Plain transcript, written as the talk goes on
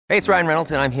Hey, it's Ryan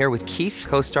Reynolds, and I'm here with Keith,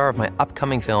 co-star of my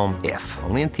upcoming film, If,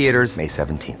 only in theaters May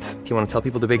 17th. Do you want to tell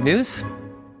people the big news?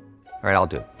 All right, I'll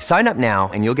do it. Sign up now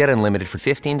and you'll get unlimited for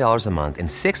 $15 a month and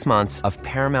 6 months of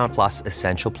Paramount Plus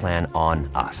Essential Plan on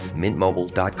us.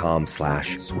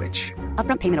 MintMobile.com/switch.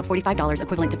 Upfront payment of $45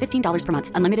 equivalent to $15 per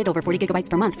month. Unlimited over 40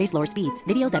 gigabytes per month. Face lower speeds.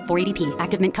 Videos at 480p.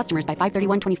 Active Mint customers by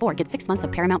 531.24 get 6 months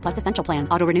of Paramount Plus Essential Plan.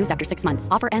 Auto renews after 6 months.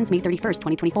 Offer ends May 31st,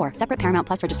 2024. Separate Paramount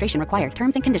Plus registration required.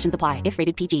 Terms and conditions apply if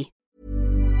rated PG.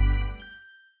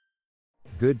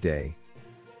 Good day.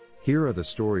 Here are the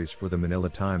stories for the Manila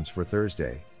Times for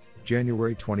Thursday,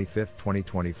 January 25,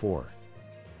 2024.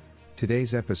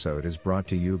 Today's episode is brought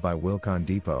to you by Wilcon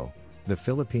Depot, the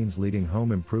Philippines' leading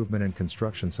home improvement and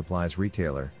construction supplies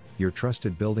retailer, your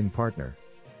trusted building partner.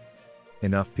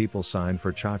 Enough people signed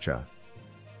for Cha-Cha.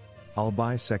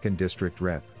 Albay 2nd District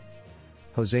Rep.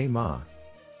 Jose Ma.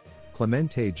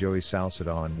 Clemente Joey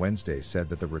Salcedo on Wednesday said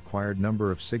that the required number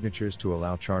of signatures to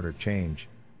allow charter change,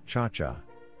 Cha-Cha,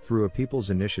 through a people's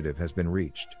initiative has been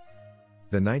reached.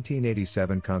 The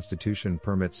 1987 Constitution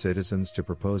permits citizens to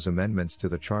propose amendments to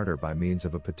the Charter by means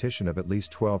of a petition of at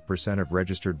least 12% of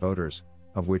registered voters,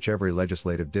 of which every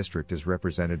legislative district is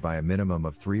represented by a minimum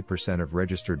of 3% of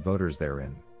registered voters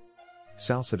therein.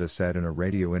 Salcedo said in a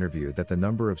radio interview that the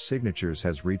number of signatures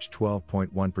has reached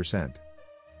 12.1%.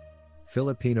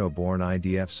 Filipino-born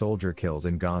IDF soldier killed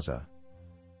in Gaza.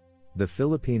 The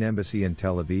Philippine Embassy in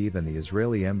Tel Aviv and the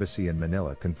Israeli Embassy in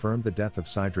Manila confirmed the death of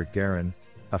Cedric Garin,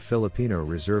 a Filipino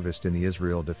reservist in the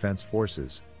Israel Defense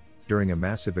Forces, during a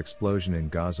massive explosion in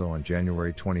Gaza on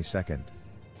January 22.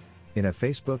 In a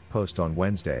Facebook post on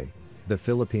Wednesday, the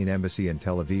Philippine Embassy in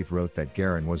Tel Aviv wrote that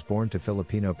Garin was born to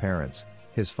Filipino parents,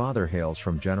 his father hails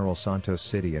from General Santos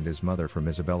City and his mother from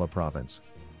Isabela Province.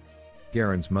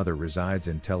 Garin's mother resides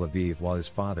in Tel Aviv while his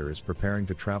father is preparing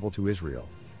to travel to Israel.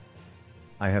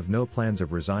 I have no plans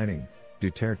of resigning,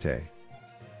 Duterte.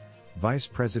 Vice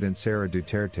President Sara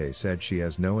Duterte said she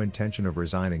has no intention of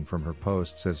resigning from her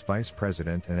posts as Vice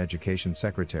President and Education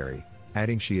Secretary,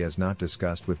 adding she has not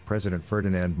discussed with President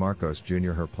Ferdinand Marcos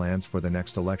Jr. her plans for the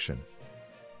next election.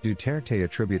 Duterte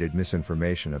attributed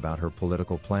misinformation about her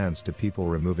political plans to people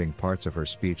removing parts of her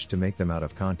speech to make them out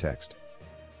of context.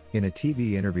 In a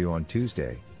TV interview on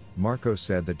Tuesday, Marcos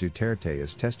said that Duterte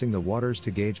is testing the waters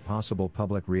to gauge possible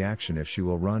public reaction if she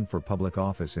will run for public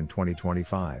office in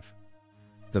 2025.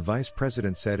 The vice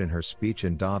president said in her speech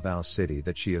in Davao City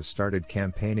that she has started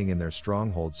campaigning in their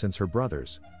stronghold since her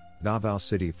brothers, Davao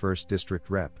City 1st District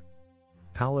Rep.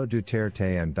 Paulo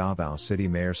Duterte and Davao City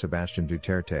Mayor Sebastian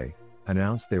Duterte,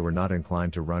 announced they were not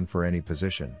inclined to run for any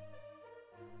position.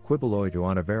 Quiboloy de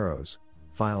Ontiveros,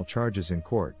 filed charges in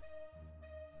court.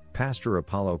 Pastor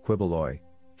Apollo Quiboloy,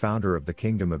 founder of the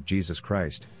Kingdom of Jesus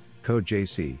Christ,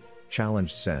 COJC,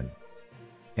 challenged Sen.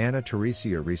 Ana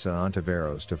Teresia Risa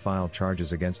Ontiveros to file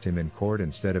charges against him in court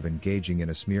instead of engaging in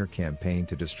a smear campaign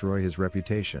to destroy his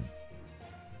reputation.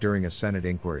 During a Senate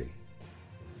inquiry.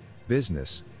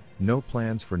 Business, no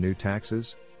plans for new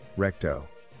taxes, Recto.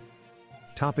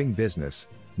 Topping business,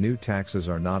 new taxes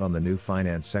are not on the new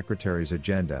finance secretary's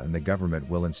agenda and the government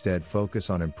will instead focus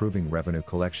on improving revenue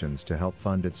collections to help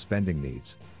fund its spending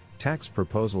needs. Tax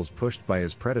proposals pushed by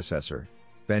his predecessor,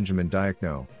 Benjamin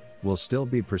Diokno, will still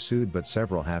be pursued but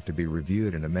several have to be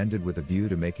reviewed and amended with a view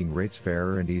to making rates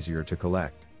fairer and easier to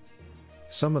collect.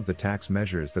 Some of the tax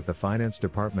measures that the Finance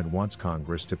Department wants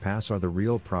Congress to pass are the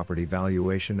Real Property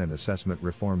Valuation and Assessment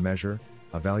Reform Measure,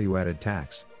 a value-added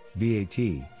tax, VAT,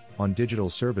 on digital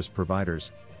service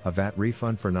providers, a VAT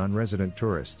refund for non-resident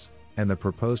tourists, and the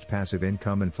proposed Passive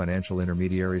Income and Financial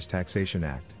Intermediaries Taxation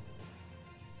Act.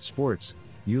 Sports,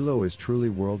 Yulo is truly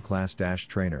world-class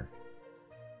trainer.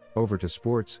 Over to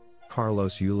sports,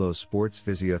 Carlos Yulo, sports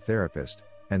physiotherapist,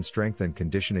 and strength and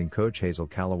conditioning coach Hazel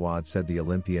Calawad said the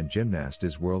Olympian gymnast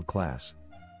is world-class.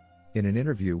 In an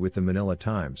interview with the Manila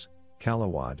Times,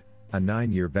 Calawad, a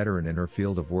 9-year veteran in her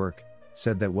field of work,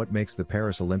 said that what makes the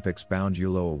Paris Olympics bound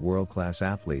Yulo a world-class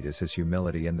athlete is his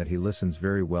humility and that he listens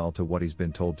very well to what he's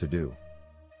been told to do.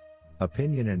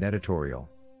 Opinion and editorial.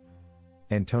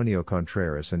 Antonio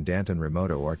Contreras and Danton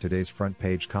Remoto are today's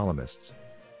front-page columnists.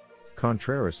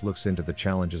 Contreras looks into the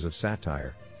challenges of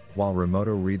satire, while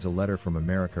Remoto reads a letter from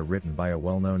America written by a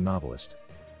well-known novelist.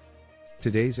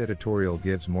 Today's editorial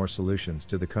gives more solutions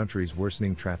to the country's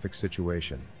worsening traffic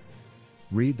situation.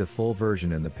 Read the full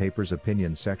version in the paper's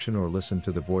opinion section or listen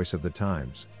to the voice of the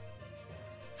Times.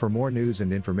 For more news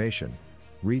and information,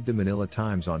 read the Manila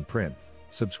Times on print,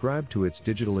 subscribe to its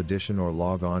digital edition or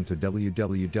log on to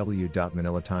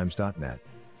www.manilatimes.net.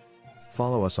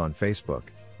 Follow us on Facebook,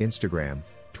 Instagram,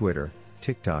 Twitter,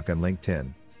 TikTok and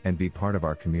LinkedIn, and be part of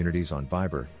our communities on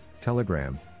Viber,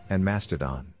 Telegram, and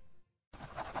Mastodon.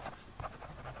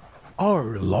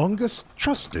 Our longest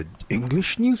trusted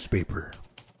English newspaper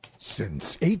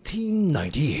since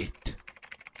 1898.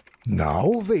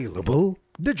 Now available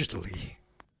digitally.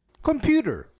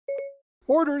 Computer,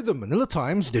 order the Manila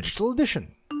Times Digital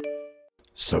Edition.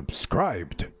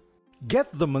 Subscribed. Get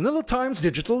the Manila Times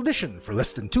Digital Edition for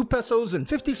less than 2 pesos and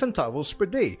 50 centavos per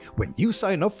day when you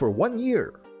sign up for 1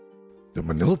 year. The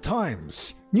Manila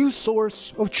Times, news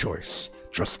source of choice,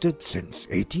 trusted since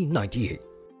 1898.